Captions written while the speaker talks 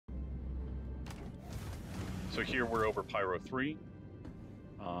So here we're over Pyro 3.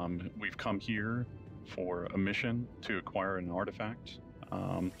 We've come here for a mission to acquire an artifact.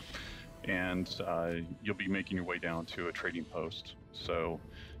 And you'll be making your way down to a trading post. So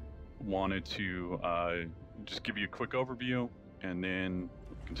wanted to just give you a quick overview, and then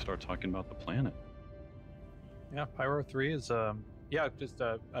we can start talking about the planet. Yeah, Pyro 3 is just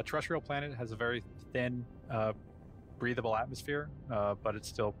a terrestrial planet. It has a very thin, breathable atmosphere, but it's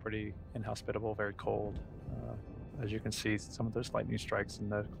still pretty inhospitable, very cold. As you can see, some of those lightning strikes in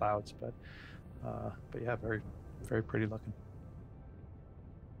the clouds, but yeah, very, very pretty looking.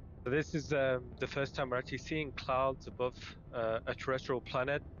 So this is the first time we're actually seeing clouds above a terrestrial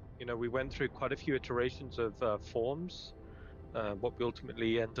planet. You know, we went through quite a few iterations of forms. What we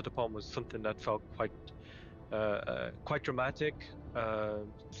ultimately ended upon was something that felt quite dramatic,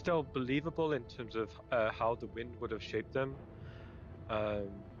 still believable in terms of how the wind would have shaped them.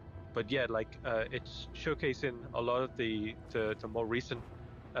 But yeah, it's showcasing a lot of the more recent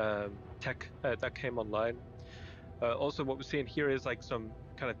tech that came online. Also, what we're seeing here is like some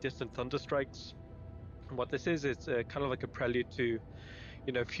kind of distant thunder strikes. And what this is, it's kind of like a prelude to,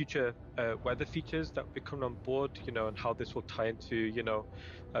 you know, future weather features that will be coming on board, you know, and how this will tie into, you know,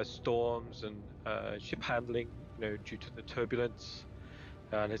 storms and ship handling, you know, due to the turbulence.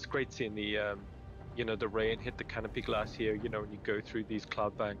 And it's great seeing the, you know, the rain hit the canopy glass here, you know, when you go through these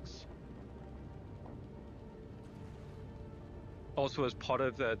cloud banks. Also, as part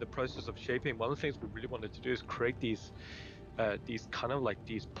of the process of shaping, one of the things we really wanted to do is create these kind of like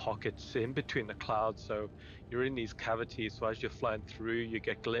these pockets in between the clouds. So you're in these cavities, so as you're flying through, you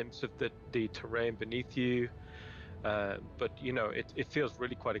get glimpses of the terrain beneath you. But you know, it feels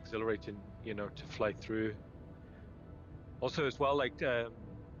really quite exhilarating, you know, to fly through. Also, as well, like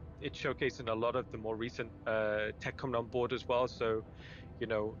it's showcasing a lot of the more recent tech coming on board as well. So, you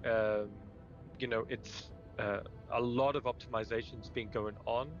know, it's a lot of optimizations been going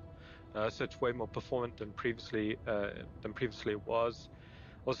on. So it's way more performant than previously it was.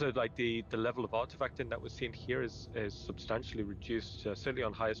 Also, like the level of artifacting that we're seeing here is substantially reduced, certainly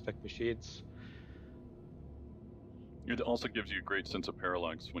on higher spec machines. It also gives you a great sense of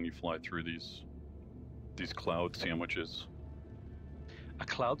parallax when you fly through these cloud sandwiches. A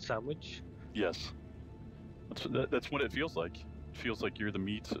cloud sandwich? Yes, that's what it feels like. It feels like you're the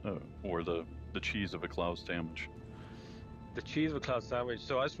meat or the cheese of a cloud sandwich. The cheese of a cloud sandwich.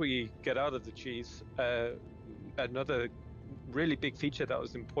 So as we get out of the cheese, another really big feature that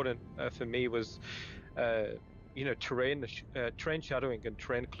was important for me was, you know, terrain shadowing and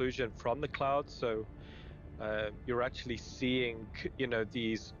terrain occlusion from the clouds. So you're actually seeing, you know,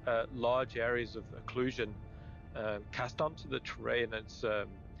 these large areas of occlusion cast onto the terrain. And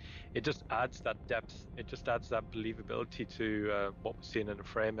it just adds that depth. It just adds that believability to what we're seeing in the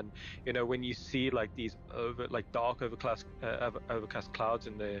frame. And you know, when you see like these dark overcast clouds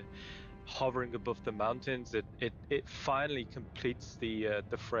and they're hovering above the mountains, it finally completes the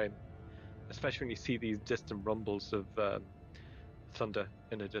frame. Especially when you see these distant rumbles of thunder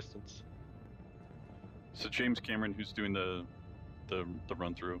in the distance. So James Cameron, who's doing the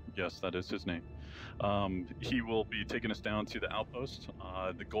run through, yes, that is his name. He will be taking us down to the outpost.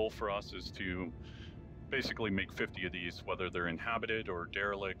 The goal for us is to basically make 50 of these, whether they're inhabited or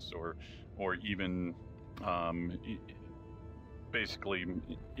derelicts or even basically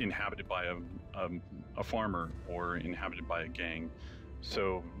inhabited by a farmer or inhabited by a gang.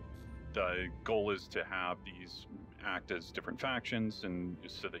 So the goal is to have these act as different factions, and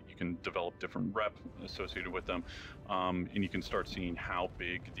so that you can develop different rep associated with them, and you can start seeing how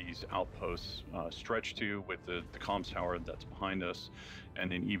big these outposts stretch to with the comms tower that's behind us,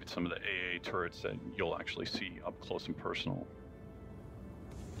 and then even some of the AA turrets that you'll actually see up close and personal